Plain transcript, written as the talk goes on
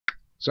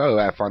So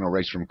our final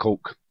race from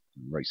Cork,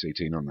 race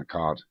 18 on the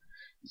card,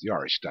 is the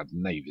Irish stud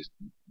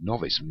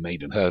Novice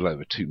Maiden hurdle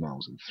over 2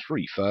 miles and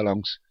 3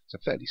 furlongs. It's a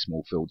fairly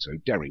small field, so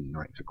Daring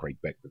Knight for Craig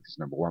Beckwith is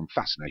number 1,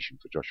 Fascination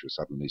for Joshua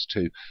Sutherland is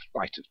 2,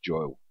 Light of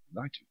Joy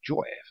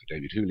for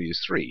David Hooley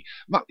is 3,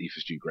 Muttley for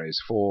Stu Gray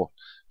is 4,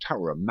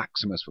 Tower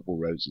Maximus for Paul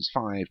Rhodes is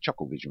 5,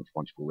 Chuckle Vision for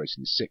Pontypool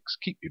Racing is 6,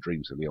 Keep Your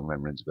Dreams for Leon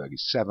Van Rensburg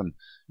is 7,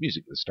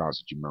 Music of the Stars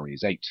for Jim Murray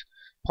is 8,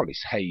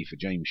 Polis Hay for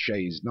James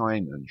Shea is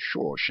 9, and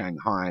Shaw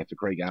Shanghai for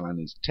Craig Allen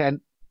is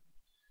 10.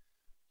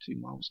 2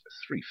 miles,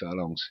 3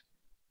 furlongs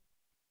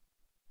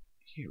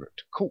here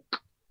at Cork.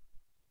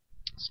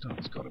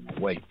 Star's got him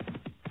away.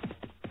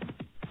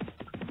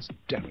 It's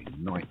Daring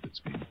Knight that's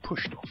being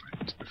pushed off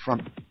out to the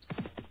front.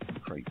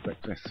 Craig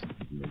Beckwith,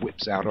 the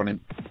whip's out on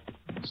him.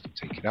 He wants to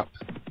take it up.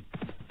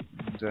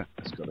 And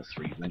has got a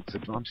 3-length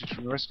advantage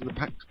from the rest of the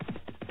pack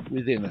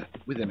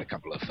within a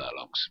couple of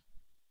furlongs.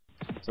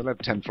 So they'll have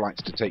 10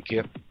 flights to take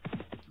here.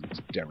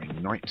 It's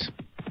Daring Knight.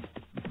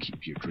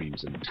 Keep Your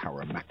Dreams and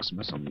Tower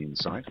Maximus on the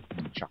inside.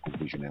 And Chuckle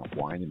Vision out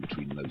wide. In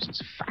between those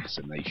is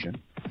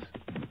Fascination.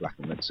 And the black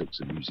and red silks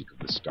of Music of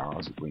the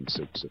Stars. The green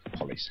silks of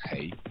Polis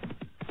Hay.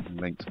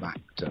 And length back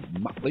to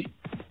Muttley.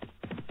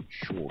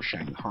 Shaw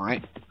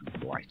Shanghai.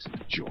 And Light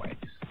of Joy.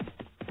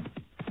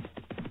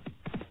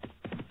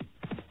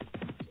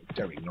 So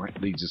Daring Knight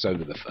leads us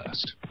over the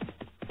first.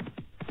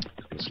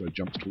 A couple of slow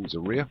jumps towards the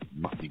rear.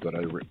 Muttley got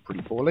over it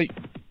pretty poorly.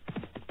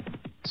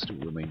 Still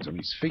remains on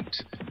his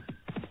feet.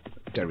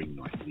 Daring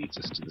Knight leads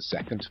us to the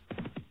second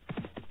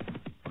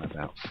by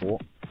about 4.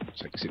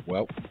 Takes it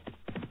well.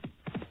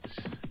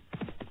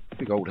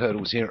 Big old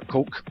hurdles here at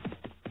Cork.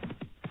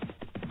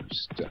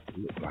 Just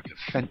look like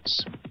a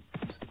fence,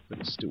 but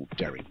it's still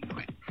Daring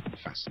Knight from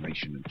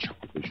Fascination and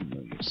Chuckle Vision.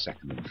 Though you're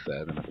second and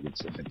third, and up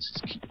against the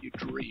fences, Keep Your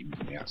Dreams.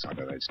 On the outside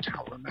of those,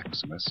 Tower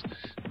Maximus,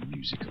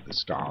 Music of the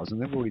Stars,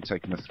 and they've already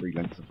taken a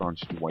 3-length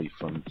advantage away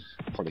from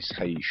Polis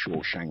Hay,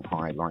 Shaw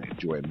Shanghai, Light of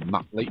Joy, and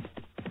Muttley.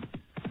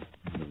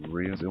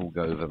 Rear, they'll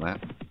go over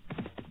that.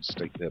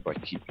 Mistake there by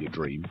Keep Your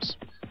Dreams.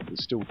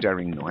 There's still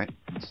Daring Knight.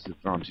 It's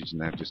advantage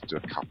now just to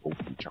a couple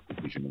from Chuckle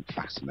Vision and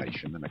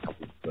Fascination, and a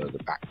couple further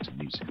back to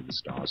Music of the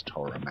Stars,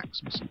 Torah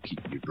Maximus and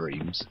Keep Your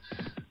Dreams.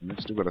 And they've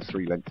still got a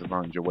 3-length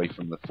advantage away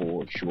from the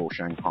 4 of Shaw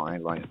Shanghai,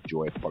 Light of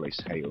Joy, Polis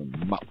Hay and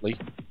Muttley.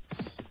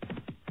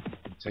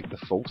 Take the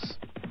 4th.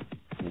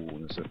 Oh,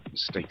 there's a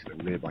mistake at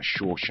the rear by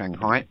Shaw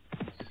Shanghai.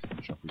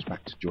 Shuffles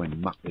back to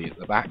join Muttley at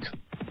the back.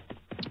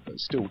 But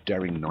still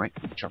Daring Knight,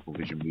 with Chuckle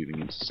Vision moving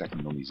into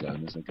second on his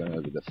own as they go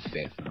over the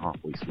 5th and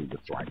halfway through the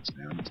flights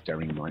now. And it's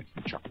Daring Knight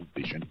from Chuckle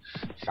Vision.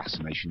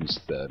 Fascination is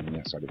 3rd, and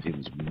outside of him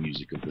is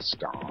Music of the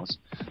Stars.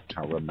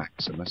 Tower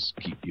Maximus,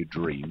 Keep Your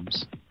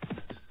Dreams.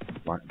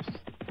 Light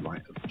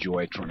of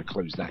Joy trying to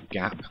close that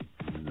gap.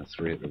 And the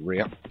 3 at the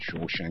rear.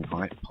 Shaw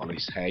Shanghai,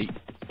 Polis Hay,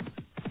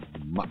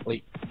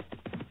 Muttley.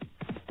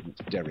 And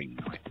it's Daring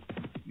Knight.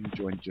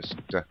 Joined just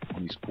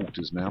on his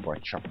quarters now by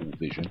Chuckle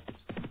Vision.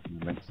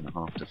 Length and a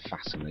half to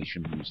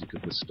Fascination, Music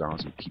of the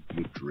Stars and Keep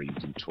Your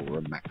Dreams and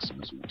Torah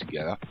Maximus all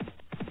together.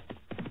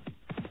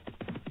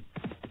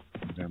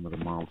 And down with a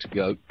mile to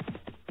go.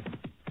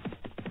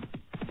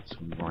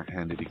 Swing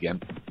right-handed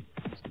again.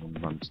 It's a long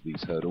run to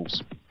these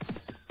hurdles.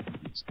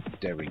 It's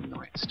Daring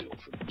Knight still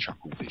from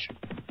Chuckle Vision.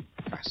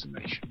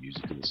 Fascination,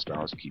 Music of the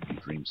Stars, Keep Your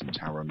Dreams and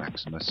Tower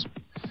Maximus.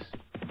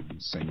 And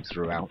the same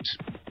throughout.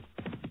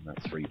 And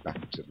that 3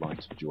 back to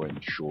Light of Joy and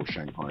Shaw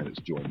Shanghai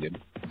that's joined him.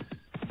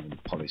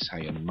 Polis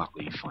Hay and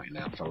Muttley fighting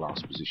out for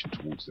last position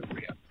towards the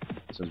rear.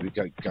 So as we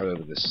go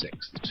over the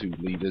 6th, the 2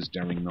 leaders,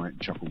 Daring Knight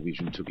and Chuckle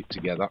Vision, took it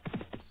together.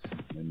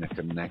 They're neck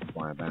and neck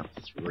by about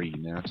 3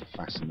 now to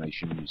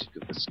Fascination, Music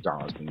of the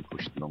Stars being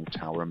pushed along,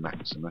 Tower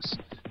Maximus.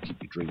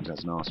 Keep Your Dreams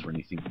hasn't asked for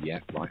anything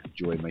yet. Light of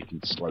Joy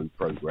making slow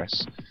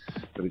progress.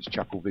 But it's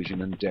Chuckle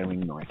Vision and Daring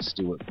Knight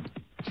still at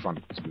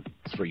front with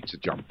 3 to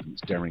jump, and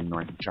it's Daring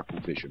Knight and Chuckle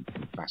Vision.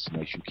 From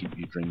Fascination, Keep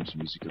Your Dreams,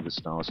 Music of the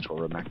Stars,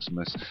 Torah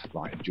Maximus.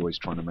 Light of Joy's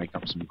trying to make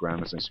up some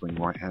ground as they swing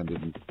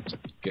right-handed and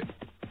get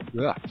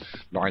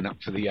line up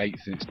for the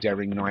 8th, and it's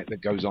Daring Knight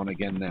that goes on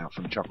again now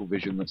from Chuckle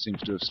Vision that seems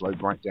to have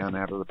slowed right down.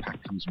 Out of the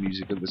pack comes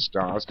Music of the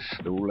Stars.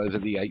 They're all over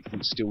the 8th,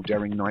 and it's still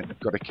Daring Knight they've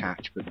got to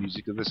catch, but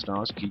Music of the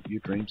Stars, Keep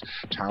Your Dreams,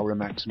 Tower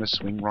Maximus,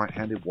 swing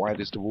right-handed,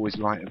 widest of always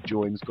Light of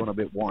Joy, and it's gone a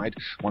bit wide.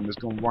 One that's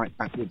gone right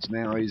backwards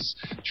now is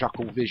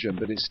Chuckle Vision,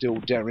 but it's still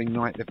Daring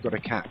Knight they've got to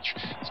catch.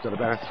 It's got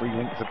about a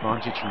 3-length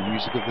advantage from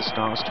Music of the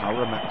Stars,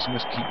 Tower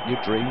Maximus, Keep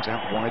Your Dreams,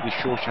 out wide is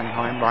Shaw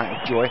Shanghai and Light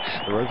of Joy.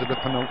 They're over the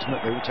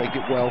penultimate, they will take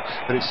it well,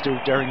 but it's still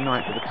Daring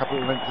Knight with a couple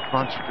of length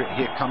advantage for it.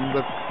 Here come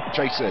the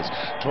chasers.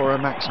 Torah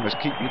Maximus,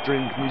 Keep Your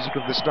Dreams, Music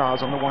of the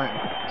Stars on the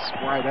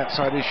wide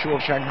outside is Shaw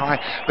Shanghai,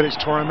 but it's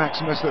Torah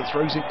Maximus that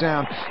throws it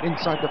down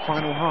inside the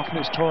final half, and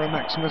it's Torah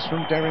Maximus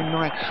from Daring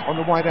Knight on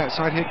the wide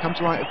outside. Here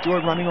comes Light of Joy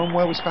running on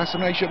well with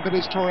Fascination, but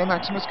it's Torah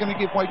Maximus going to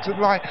give way to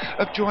Light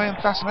of Joy and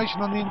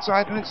Fascination on the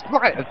inside, and it's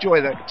Light of Joy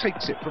that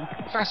takes it from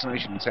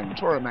Fascination in 2nd,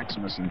 Torah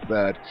Maximus in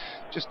 3rd.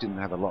 Just didn't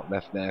have a lot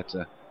left there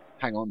to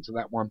hang on to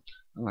that one.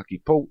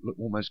 Unlucky Paul, look,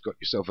 almost got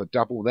yourself a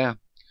double there.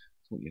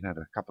 Thought you'd had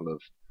a couple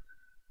of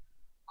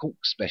Cork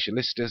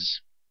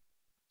specialistas.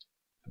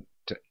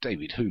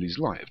 David Hooley's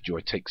Light of Joy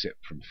takes it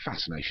from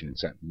Fascination in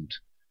second.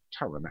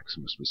 Tower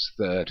Maximus was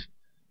third.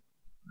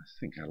 I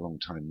think our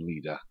long-time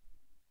leader,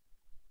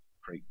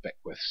 Craig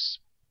Beckwith's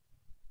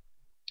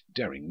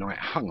Daring Knight,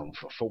 hung on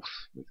for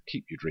fourth, with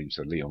Keep Your Dreams,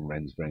 so Leon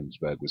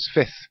Rensburg was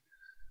fifth.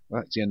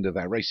 Well, that's the end of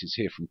our races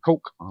here from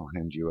Cork. I'll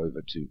hand you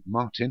over to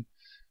Martin,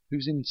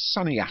 who's in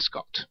sunny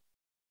Ascot.